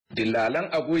Dillalan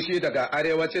agushi daga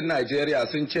arewacin Najeriya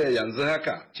sun ce yanzu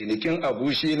haka cinikin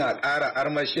agushi na ƙara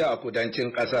armashi a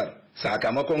kudancin ƙasar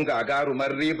sakamakon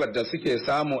gagarumar ribar da suke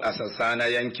samu a sassa na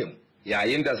yankin.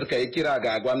 Yayin da suka yi kira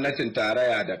ga gwamnatin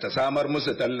tarayya da ta samar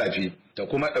musu tallafi ta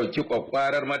kuma ɗauki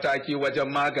ƙwaƙƙwarar mataki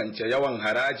wajen magance yawan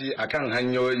haraji akan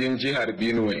hanyoyin jihar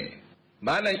Benue.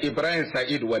 Malam Ibrahim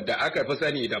Sa'id wadda aka fi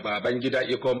sani da baban gida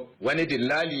Ikom wani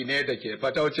dillali ne da ke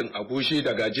fataucin agushi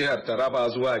daga jihar Taraba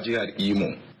zuwa jihar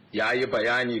Imo. Ya yi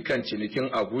bayani kan cinikin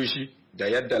agushi da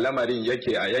yadda lamarin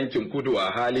yake a yankin kudu a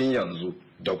halin yanzu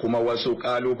da kuma wasu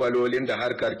ƙalubalolin da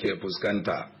harkar ke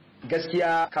fuskanta.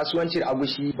 Gaskiya kasuwancin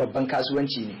agushi babban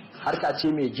kasuwanci ne, harka ce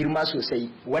mai girma sosai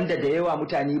wanda da yawa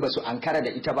mutane ba su ankara da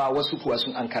ita ba, wasu kuwa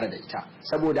sun ankara da ita,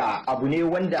 saboda abu ne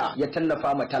wanda ya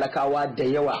tallafa ma talakawa da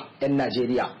yawa 'yan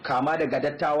Najeriya, kama daga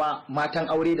dattawa, matan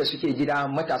aure da suke gida,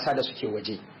 matasa da suke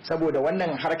waje. Saboda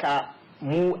wannan harka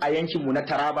mu a yankinmu na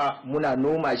Taraba muna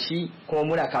noma shi kuma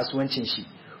muna kasuwancin shi,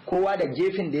 kowa da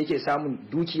gefen da yake samun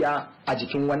dukiya a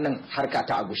jikin wannan harka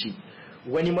ta agushi.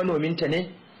 Wani manominta ne,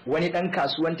 wani ɗan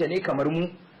kasuwanta ne kamar mu,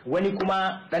 wani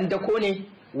kuma ɗan dako ne,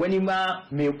 wani ma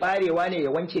mai ɓarewa ne ya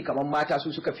wanke kamar mata,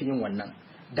 su suka fi yin wannan.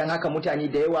 Don haka mutane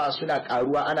da yawa suna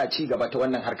ƙaruwa, ana ci gaba ta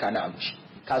wannan harka na agushi.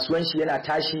 Kasuwanci yana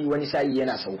tashi, wani sa'i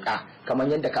yana sauka kamar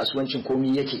yadda kasuwancin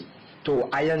komi yake. To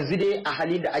a yanzu dai a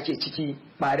halin da ake ciki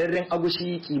ɓararren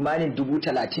agushi kimanin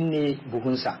 30,000 ne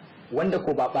buhunsa, wanda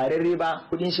ko ba ɓararre ba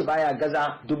kuɗin shi baya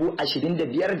gaza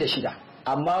 25,600.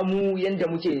 Amma mu yanda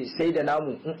muke sai da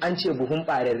namu in an ce buhun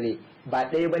ɓararre ba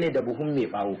ɗaya bane da buhun mai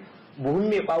ɓawo. Buhun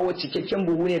mai ɓawo cikakken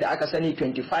buhu ne da aka sani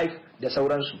 25 da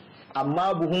sauransu,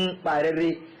 amma buhun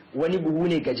ɓararre wani buhu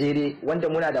ne gajere wanda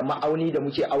muna da ma'auni da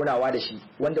muke aunawa da shi,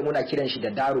 wanda muna kiran shi da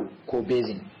daro ko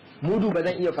bezin. Mudu ba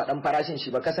zan iya faɗan farashin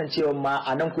shi ba, kasancewa ma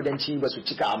a nan kudanci ba su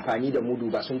cika amfani da mudu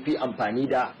ba, sun fi amfani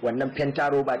da wannan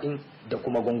fentaroba ɗin da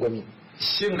kuma gwangwami.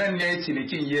 Shin nan ne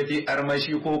cinikin ya fi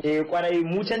armashi ko? Kwarai,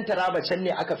 mu can Taraba can ne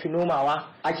aka fi nomawa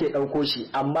ake ɗauko shi,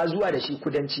 amma zuwa da shi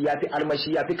kudanci ya fi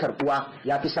armashi, ya fi karɓuwa,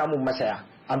 ya fi samun masaya,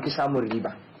 an fi samun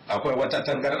riba. Akwai wata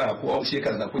tangarɗa ko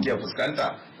cikas da kuke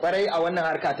fuskanta? Kwarai, a wannan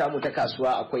harka tamu ta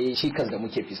kasuwa akwai cikas da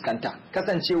muke fuskanta.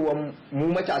 Kasancewa mu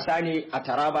matasa ne a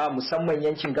Taraba, musamman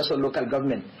yankin Gasol Local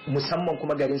Government, musamman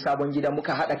kuma garin Sabon Gida,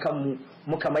 muka haɗa kanmu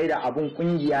muka maida abun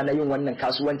kungiya na yin wannan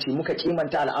kasuwanci, muka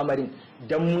kimanta al'amarin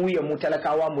dan mu ya mu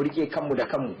talakawa mu rike kanmu da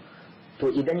kanmu. To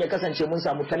idan ya kasance mun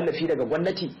samu tallafi daga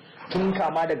gwamnati tun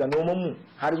kama daga nomanmu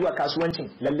har zuwa kasuwancin,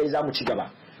 lallai za mu ci gaba.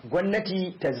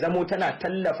 Gwamnati ta zamo tana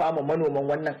tallafa ma manoman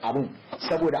wannan abun,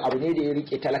 saboda abu ne da ya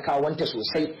rike talakawanta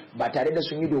sosai ba tare da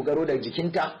sun yi dogaro da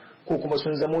jikinta ko kuma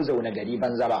sun zamo zaune gari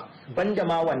banza ba. Banda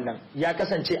ma wannan ya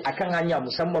kasance akan hanya,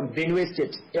 musamman Benue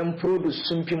State, yan produce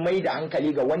sun fi mai da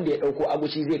hankali ga wanda ya dauko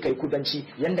agushi zai kai kudanci,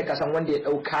 yanda kasan wanda ya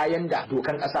dau kayan da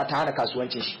dokan kasa ta hana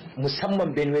kasuwancin shi,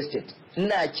 musamman Benue State.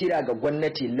 Ina kira ga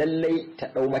gwamnati lallai ta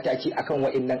dau mataki akan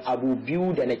wa'annan abu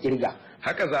biyu da na kirga.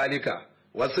 Haka zalika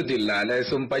wasu dillalai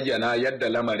sun bayyana yadda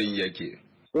lamarin yake.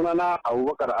 Sunana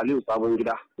Abubakar Aliyu Sabon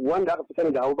Gida, wanda aka fi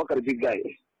sani da Abubakar Big Guy.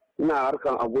 Ina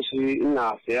harkan agushi,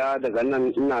 ina saya daga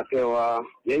nan ina kaiwa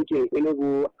yankin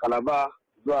Enugu, Calabar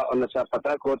zuwa Onitsha, Port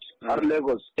Harcourt har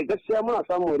Lagos. Gaskiya muna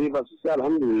samun riba sosai,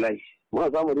 alhamdulillah.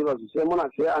 Muna samun riba sosai, muna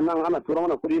saya a nan, ana tura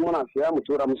mana kuɗi, muna saya mu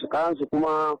tura musu kayan su,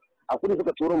 kuma a kudin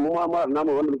suka tura mu ma mara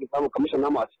namu wanda muke samu kamishin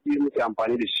namu a ciki muke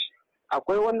amfani da shi.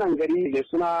 Akwai wannan gari da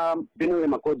suna Benue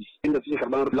Makodi inda suke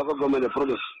karɓar local government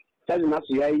produce. Caji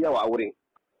nasu yayi yawa a wurin.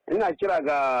 Ina kira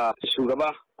ga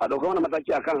shugaba a ɗauka mana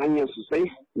mataki akan hanyar sosai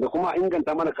da kuma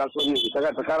inganta mana kasuwanci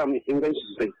ta kara mu inganci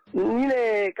sosai. Ni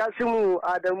ne Kasimu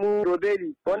Adamu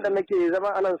Robeli wanda nake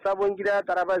zama a nan Sabon Gida,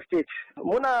 Taraba State.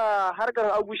 Muna harkan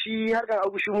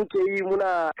agushi muke yi,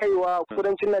 muna kaiwa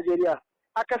kudancin Najeriya.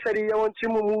 Akasari yawancin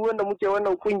mu wanda muke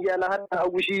wannan kungiya na harkan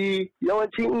agushi,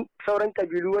 yawancin sauran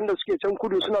kabilu wanda suke can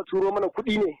kudu suna turo mana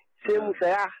kuɗi ne, sai mu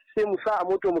saya, sai mu sa a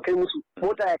moto mu kai musu,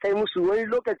 mota ya kai musu, wani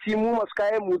lokaci mu masu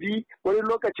kayan mu bi, wani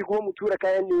lokaci kuma mu tura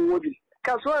kayan ne mobil.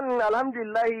 Kasuwan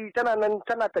alhamdulillahi tana nan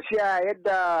tana tafiya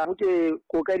yadda muke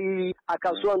kokari a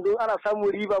kasuwan, don ana samun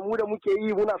riba, mu da muke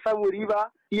yi muna samun riba,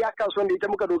 iya kasuwan da ita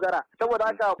muka dogara. Saboda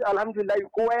haka alhamdulillahi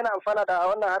kowa yana amfana da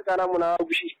wannan harka namu na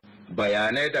agushi.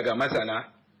 Bayanai daga masana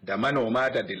da manoma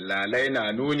da dillalai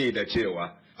na nuni da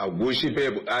cewa agushi bai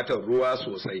buƙatar ruwa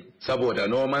sosai, saboda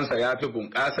nomansa ya fi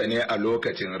bunƙasa ne a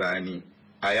lokacin rani.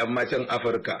 A yammacin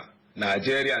Afirka,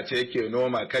 Najeriya ce ke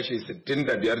noma kashi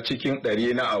 65 cikin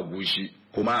 100 na agushi,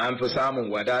 kuma an fi samun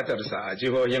wadatarsa a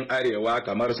jihohin arewa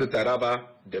kamar su Taraba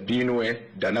da Benue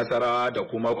da Nasarawa da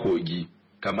kuma Kogi,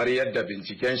 kamar yadda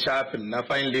binciken shafin na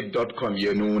finelip.com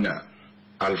ya nuna.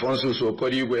 Alfonso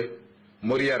Sokorigwe,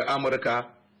 muryar Amurka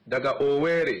daga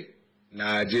Owerri,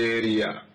 Najeriya.